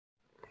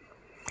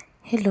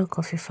Hello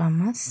coffee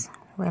farmers,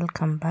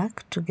 welcome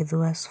back to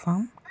Githua's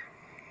farm.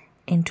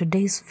 In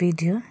today's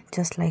video,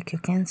 just like you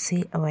can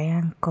see, our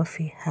young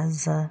coffee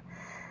has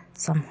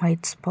some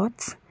white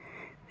spots.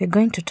 We're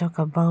going to talk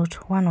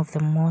about one of the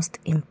most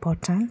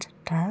important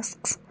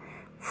tasks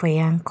for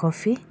young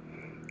coffee,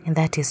 and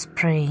that is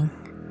spraying.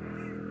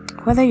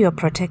 Whether you're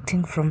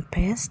protecting from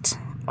pests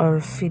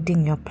or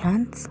feeding your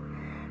plants,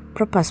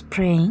 proper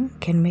spraying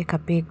can make a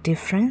big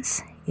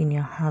difference in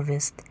your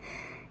harvest.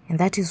 And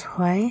that is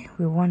why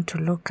we want to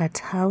look at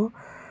how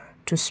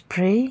to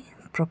spray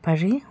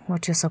properly,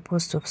 what you're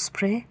supposed to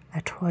spray,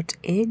 at what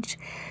age,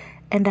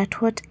 and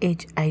at what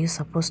age are you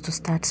supposed to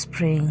start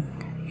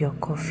spraying your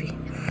coffee.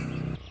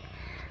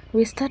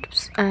 We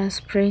start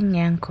spraying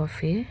young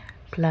coffee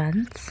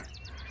plants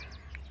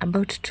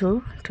about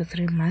 2 to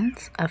 3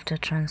 months after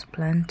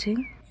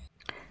transplanting,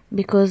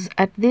 because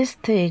at this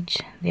stage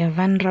they are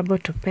vulnerable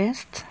to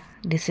pests,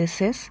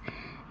 diseases,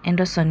 and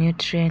also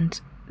nutrient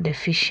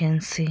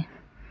deficiency.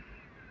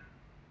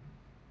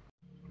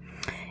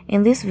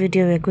 In this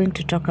video, we're going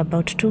to talk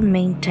about two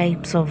main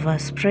types of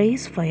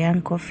sprays for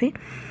young coffee.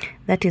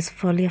 That is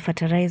foliar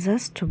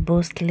fertilizers to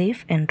boost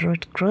leaf and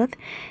root growth,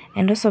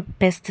 and also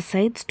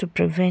pesticides to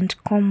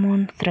prevent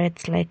common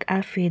threats like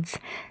aphids,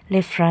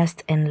 leaf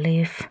rust, and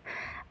leaf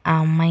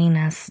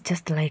miners.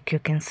 Just like you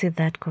can see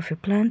that coffee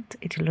plant,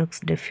 it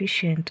looks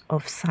deficient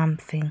of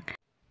something.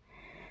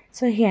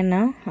 So here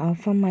now, our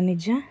farm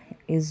manager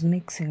is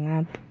mixing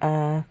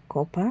up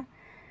copper,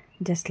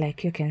 just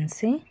like you can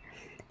see.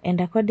 And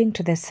according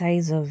to the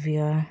size of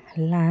your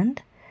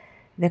land,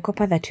 the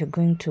copper that you're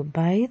going to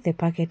buy, the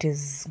packet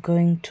is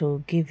going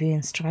to give you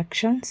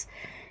instructions.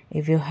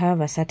 If you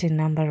have a certain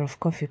number of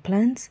coffee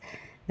plants,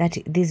 that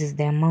this is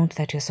the amount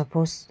that you're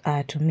supposed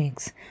to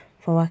mix.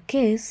 For our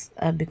case,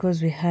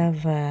 because we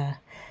have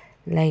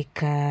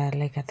like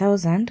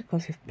 1,000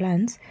 coffee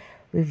plants,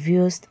 we've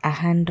used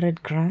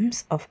 100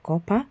 grams of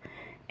copper,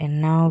 and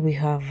now we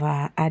have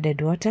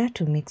added water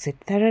to mix it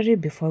thoroughly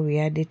before we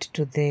add it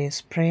to the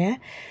sprayer.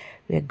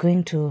 We are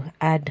going to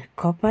add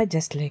copper,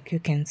 just like you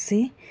can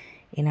see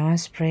in our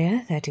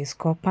sprayer, that is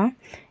copper,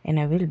 and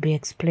I will be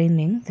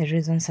explaining the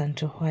reasons and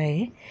to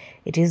why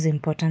it is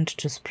important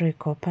to spray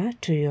copper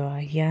to your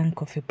young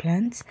coffee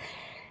plants.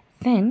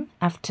 Then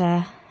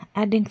after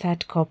adding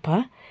that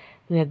copper,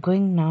 we are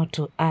going now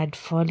to add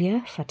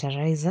foliar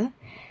fertilizer.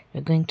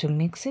 We're going to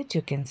mix it.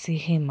 You can see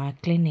him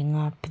cleaning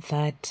up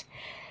that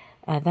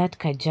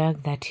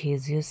jug that he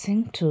is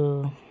using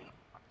to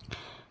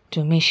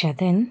measure.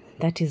 Then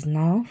that is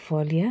now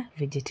foliar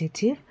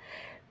vegetative.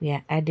 We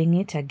are adding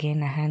it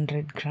again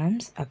 100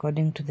 grams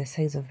according to the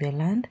size of your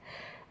land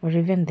or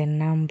even the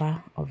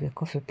number of your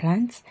coffee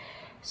plants.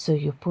 So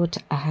you put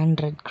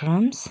 100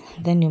 grams,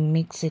 then you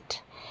mix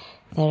it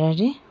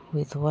thoroughly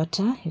with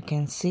water. You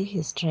can see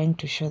he's trying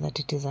to show that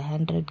it is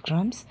 100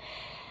 grams,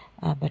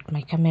 but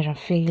my camera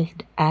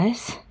failed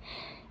us.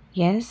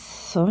 Yes,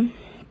 so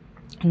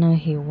now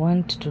he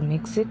wants to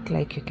mix it.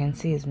 Like you can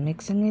see, he's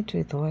mixing it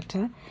with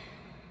water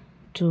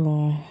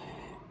to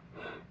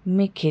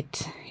make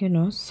it,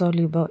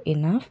 soluble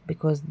enough,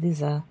 because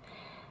these are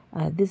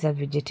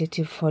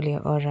vegetative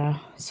foliar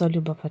or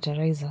soluble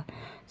fertilizer.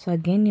 So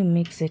again, you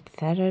mix it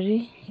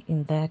thoroughly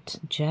in that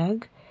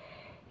jug.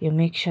 You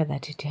make sure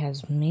that it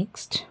has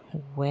mixed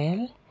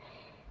well.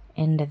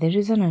 And the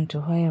reason and to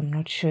why I'm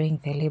not showing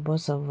the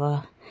labels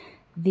of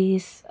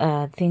these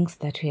things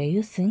that we are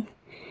using,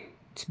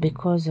 it's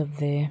because of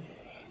the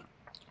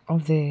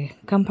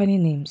company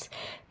names.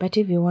 But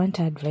if you want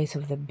advice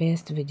of the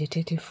best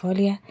vegetative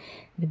foliar,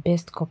 the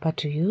best copper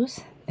to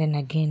use, then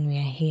again we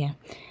are here.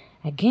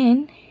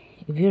 Again,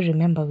 if you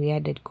remember, we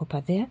added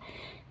copper there.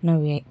 Now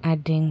we are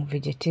adding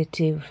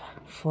vegetative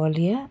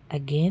foliar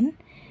again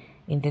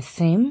in the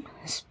same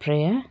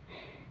sprayer.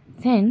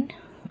 Then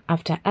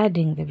after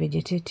adding the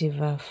vegetative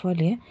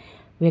foliar,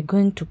 we are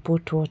going to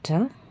put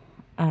water.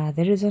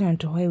 The reason and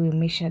to why we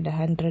measured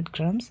 100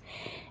 grams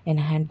and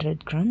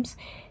 100 grams,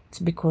 it's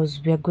because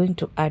we are going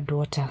to add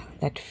water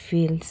that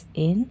fills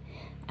in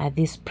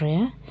this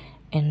sprayer,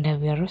 and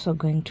we are also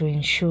going to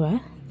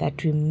ensure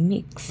that we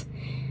mix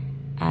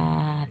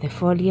the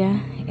foliar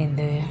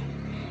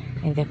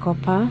and the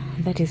copper,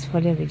 that is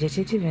foliar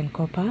vegetative and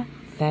copper,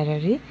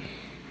 thoroughly,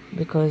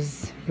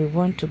 because we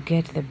want to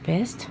get the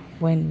best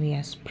when we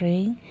are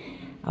spraying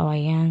our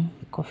young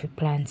coffee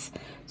plants.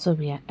 So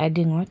we are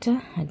adding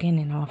water. Again,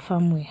 in our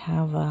farm we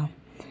have a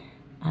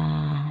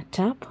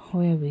tap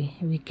where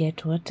we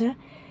get water.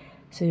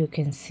 So you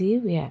can see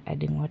we are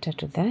adding water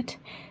to that.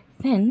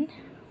 Then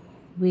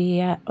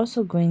we are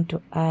also going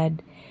to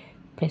add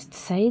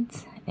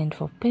pesticides, and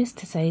for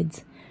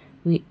pesticides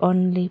we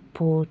only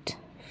put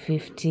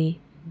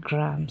 50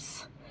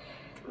 grams.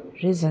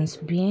 Reasons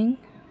being,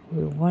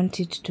 we want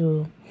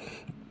to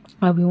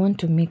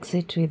mix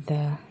it with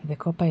the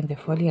copper and the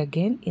foliar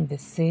again in the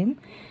same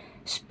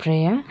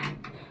sprayer,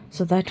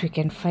 so that we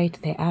can fight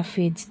the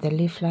aphids, the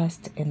leaf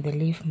rust, and the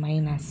leaf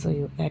miners.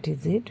 So that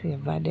is it. We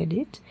have added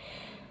it.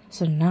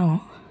 So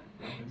now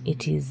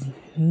it is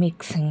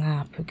mixing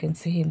up. You can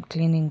see him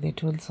cleaning the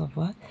tools of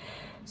work.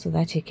 so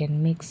that you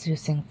can mix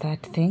using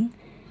that thing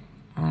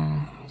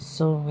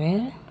so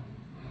well,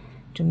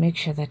 to make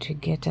sure that we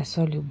get a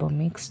soluble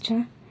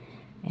mixture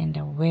and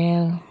a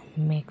well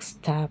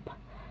mixed up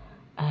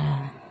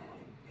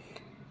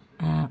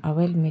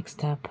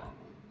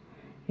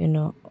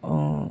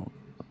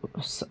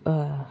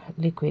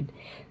liquid.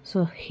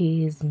 So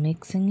he is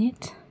mixing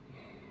it.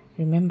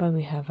 Remember,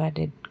 we have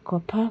added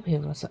copper, we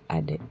have also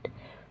added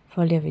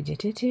foliar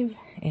vegetative,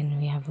 and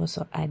we have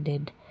also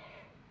added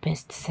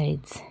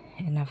pesticides,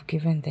 and I've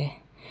given the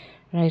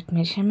right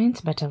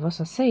measurements, but I've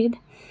also said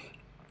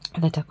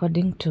that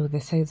according to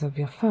the size of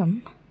your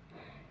farm,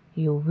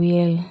 you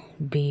will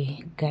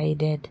be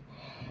guided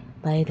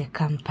by the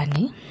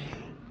company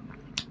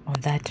on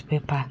that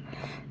paper.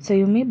 So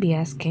you may be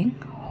asking,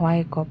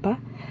 why copper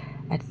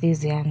at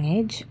this young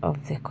age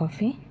of the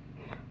coffee,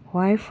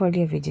 why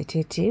foliar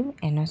vegetative,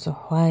 and also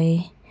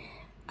why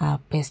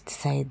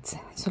pesticides?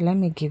 So let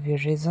me give you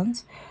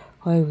reasons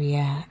why we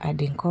are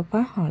adding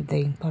copper, or the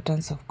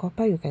importance of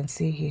copper. You can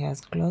see he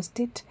has closed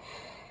it.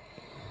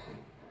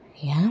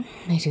 Yeah,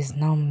 it is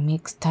now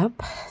mixed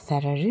up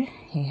thoroughly.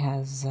 He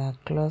has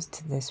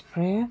closed the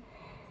sprayer.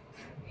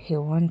 He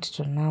wants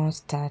to now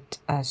start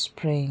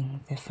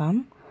spraying the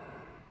farm.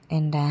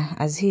 And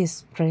as he is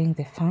spraying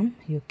the farm,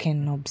 you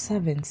can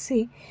observe and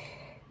see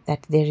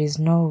that there is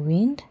no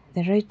wind.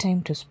 The right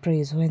time to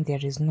spray is when there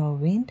is no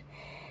wind,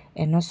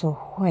 and also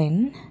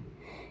when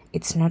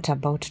it's not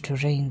about to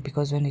rain,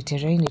 because when it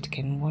rains, it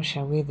can wash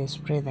away the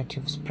spray that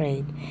you've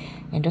sprayed,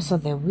 and also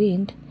the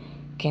wind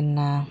can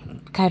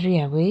carry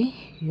away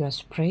your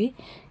spray,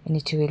 and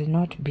it will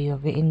not be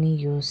of any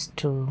use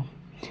to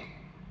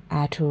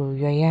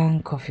your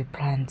young coffee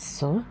plants.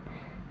 So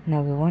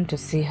now we want to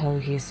see how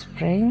he's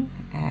spraying.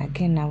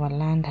 Again, our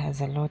land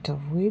has a lot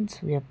of weeds.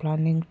 We are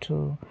planning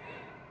to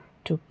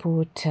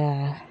put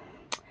a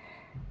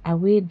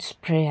weed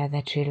sprayer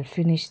that will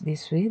finish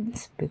these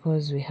weeds,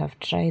 because we have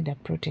tried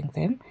uprooting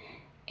them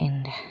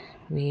and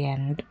we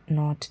are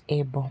not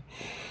able.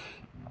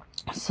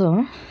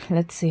 So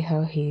let's see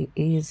how he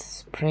is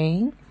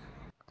spraying.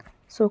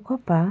 So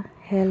copper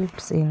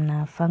helps in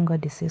fungal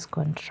disease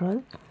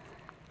control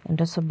and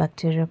also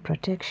bacterial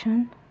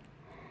protection,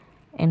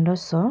 and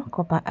also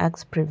copper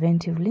acts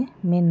preventively,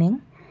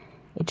 meaning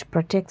it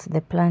protects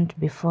the plant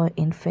before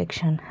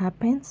infection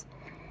happens.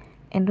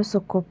 And also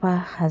copper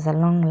has a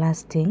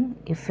long-lasting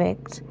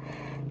effect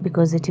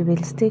because it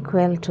will stick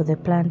well to the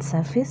plant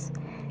surface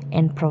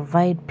and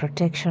provide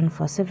protection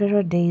for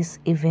several days,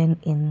 even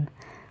in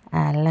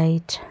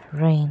light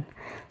rain.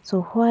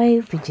 So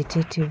why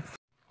vegetative?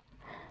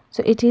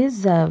 So it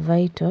is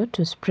vital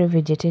to spray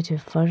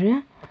vegetative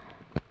foliar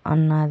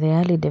on the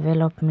early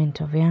development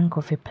of young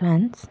coffee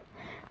plants,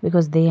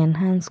 because they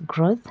enhance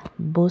growth,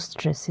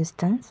 boost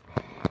resistance,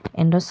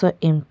 and also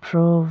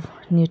improve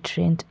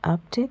nutrient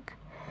uptake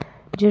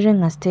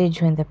during a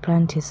stage when the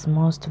plant is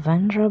most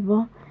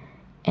vulnerable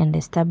and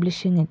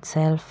establishing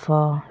itself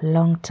for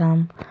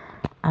long-term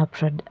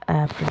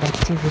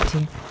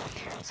productivity.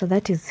 So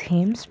that is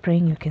him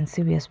spraying. You can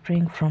see we are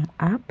spraying from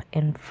up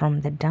and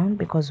from the down,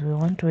 because we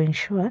want to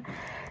ensure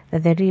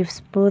that the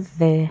leaves, both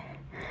the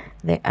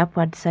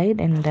upward side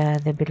and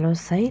the below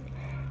side,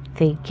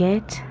 they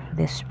get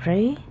the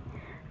spray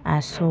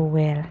so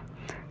well.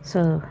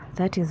 So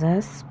that is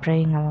us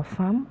spraying our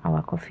farm.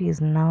 Our coffee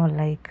is now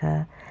like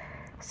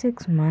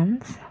 6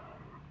 months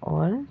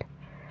old,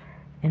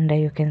 and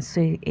you can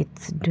see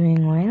it's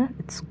doing well,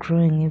 it's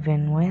growing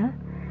even well,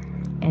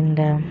 and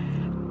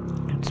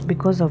it's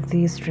because of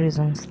these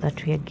reasons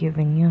that we are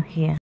giving you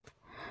here.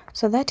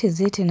 So that is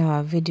it in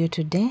our video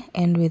today,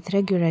 and with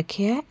regular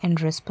care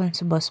and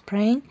responsible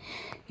spraying,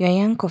 your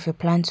young coffee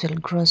plants will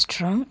grow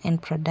strong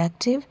and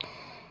productive.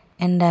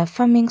 And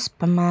farming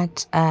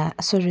smart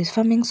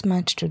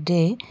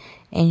today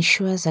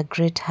ensures a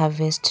great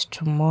harvest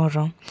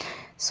tomorrow.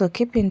 So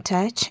keep in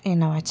touch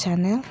in our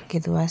channel,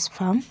 Githua's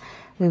Farm.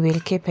 We will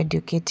keep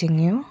educating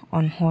you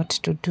on what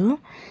to do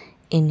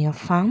in your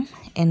farm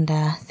and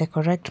the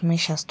correct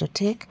measures to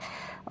take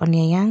on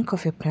your young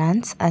coffee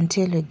plants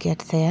until you get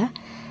there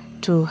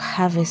to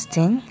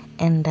harvesting,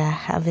 and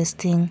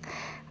harvesting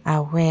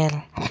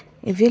well.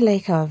 If you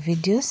like our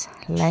videos,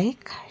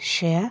 like,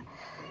 share,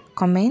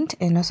 comment,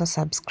 and also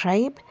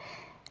subscribe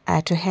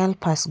to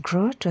help us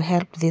grow, to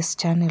help this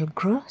channel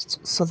grow,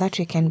 so that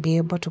we can be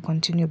able to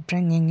continue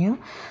bringing you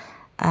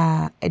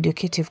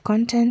educative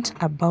content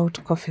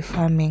about coffee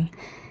farming.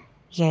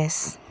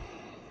 Yes.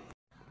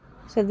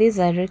 So this is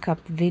a recap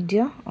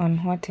video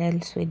on what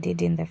else we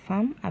did in the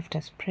farm after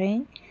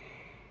spraying.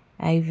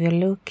 If you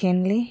look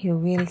keenly, you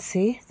will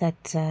see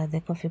that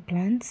the coffee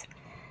plants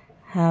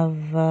have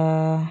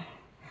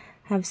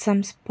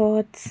some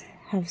spots,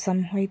 have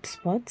some white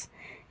spots,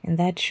 and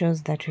that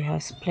shows that we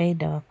have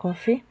sprayed our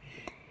coffee.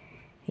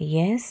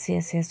 Yes,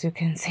 you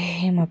can see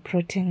him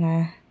uprooting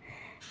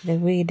the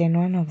weed, and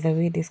one of the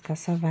weed is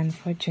cassava,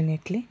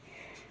 unfortunately,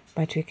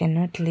 but we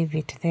cannot leave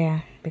it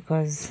there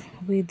because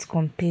weeds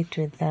compete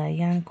with the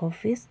young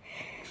coffees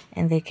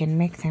and they can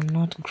make them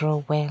not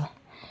grow well.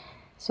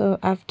 So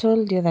I've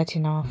told you that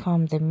in our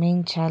farm the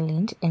main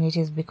challenge, and it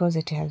is because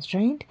it has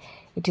rained,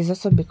 it is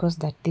also because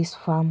that this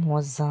farm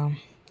was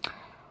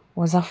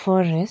a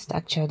forest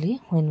actually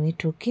when we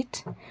took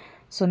it.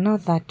 So now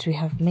that we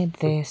have made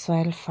the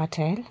soil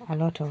fertile, a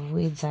lot of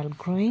weeds are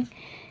growing,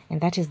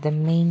 and that is the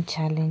main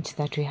challenge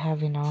that we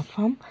have in our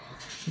farm,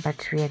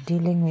 but we are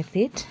dealing with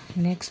it.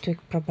 Next week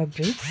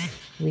probably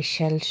we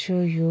shall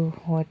show you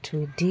what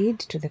we did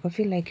to the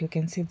coffee. Like you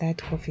can see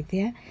that coffee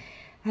there,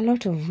 a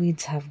lot of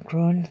weeds have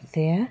grown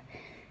there,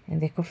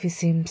 and the coffee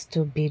seems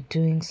to be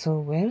doing so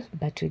well.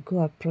 But we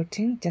go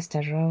uprooting just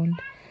around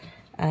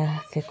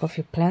the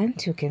coffee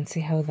plant. You can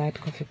see how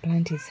that coffee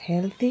plant is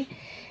healthy,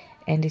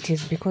 and it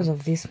is because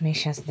of these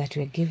measures that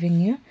we're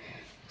giving you.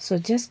 So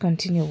just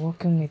continue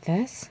working with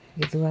us,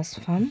 with us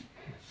farm.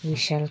 We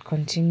shall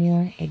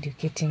continue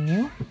educating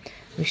you.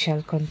 We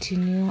shall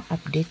continue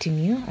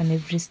updating you on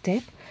every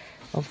step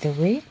of the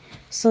way,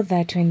 so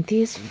that when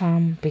this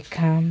farm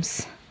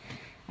becomes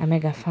a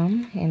mega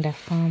farm and a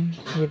farm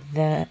with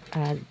the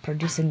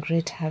producing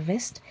great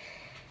harvest,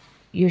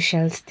 you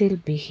shall still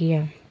be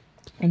here,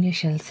 and you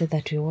shall see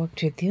that we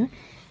worked with you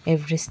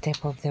every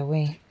step of the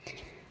way.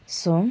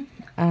 So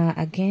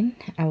again,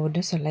 I would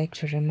also like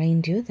to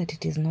remind you that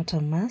it is not a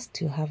must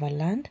you have a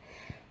land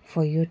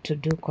for you to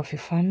do coffee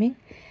farming,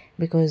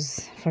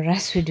 because for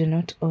us, we do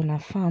not own a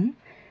farm.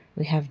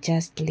 We have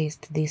just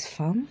leased this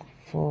farm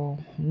for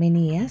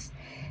many years,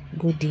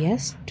 good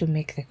years, to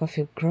make the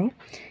coffee grow,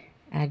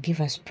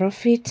 give us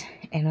profit,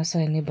 and also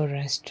enable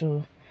us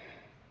to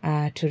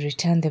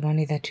return the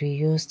money that we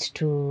used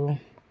to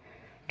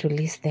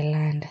lease the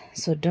land.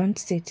 So don't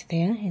sit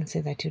there and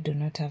say that you do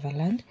not have a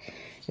land.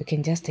 You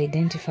can just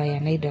identify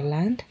an idle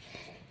land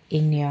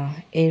in your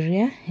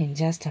area and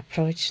just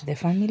approach the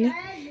family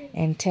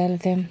and tell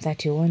them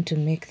that you want to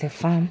make the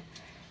farm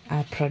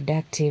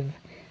productive.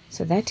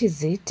 So that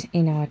is it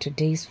in our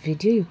today's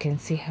video. You can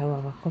see how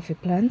our coffee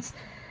plants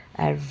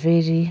are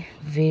very,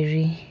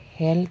 very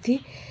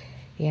healthy.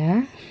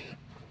 Yeah,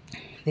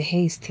 the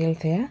hay is still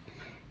there.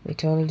 We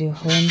told you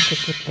when to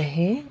put the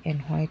hay and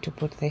why to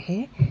put the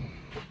hay.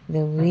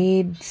 The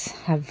weeds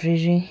have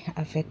really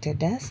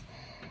affected us,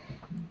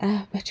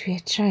 but we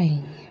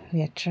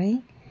are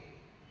trying.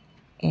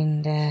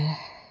 And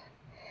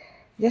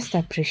just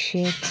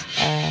appreciate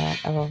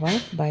our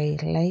work by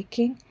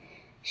liking,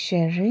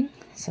 sharing,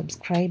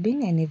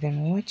 subscribing, and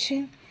even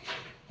watching,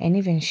 and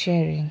even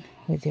sharing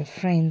with your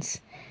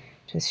friends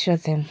to show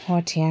them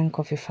what young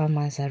coffee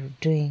farmers are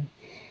doing,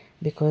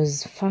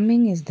 because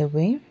farming is the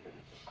way.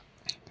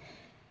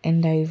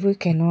 And if we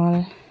can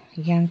all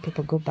young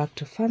people go back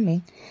to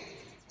farming,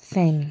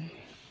 then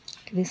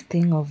this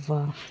thing of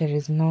there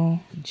is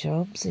no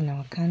jobs in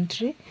our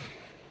country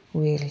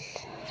will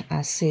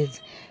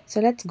cease. So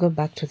let's go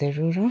back to the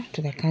rural,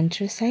 to the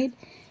countryside,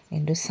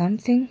 and do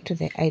something to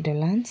the idle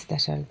lands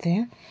that are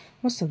there.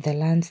 Most of the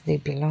lands, they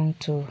belong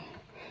to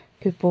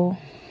people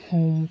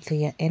whom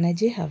their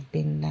energy have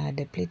been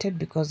depleted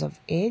because of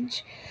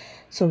age.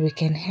 So we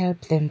can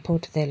help them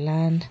put the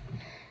land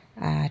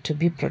to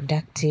be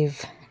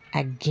productive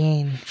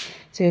again.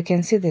 So you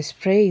can see the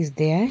spray is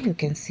there. You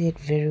can see it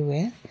very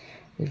well.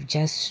 We've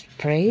just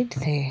sprayed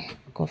the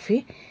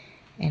coffee,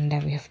 and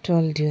we have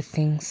told you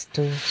things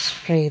to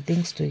spray,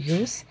 things to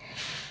use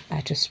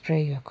to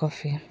spray your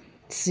coffee.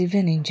 It's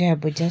even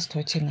enjoyable just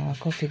watching our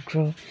coffee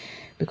grow,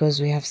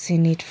 because we have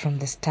seen it from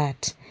the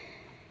start.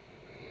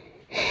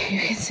 You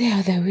can see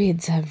how the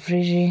weeds have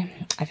really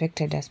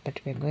affected us, but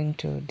we're going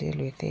to deal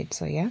with it.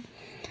 So yeah,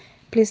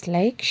 please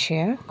like,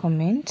 share,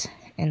 comment,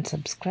 and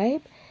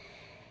subscribe.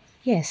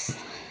 Yes,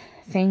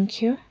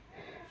 thank you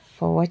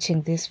for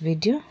watching this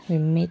video. We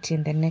meet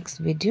in the next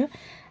video.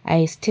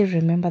 I still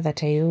remember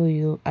that I owe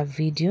you a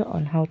video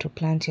on how to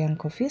plant young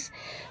coffees.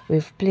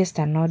 We've placed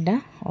an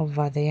order of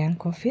the young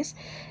coffees,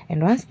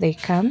 and once they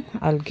come,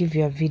 I'll give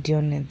you a video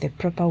on the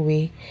proper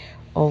way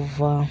of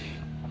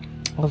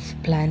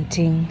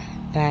planting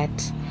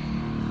that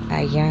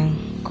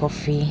young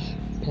coffee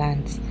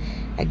plants.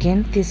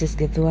 Again, this is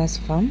Gethua's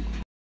farm.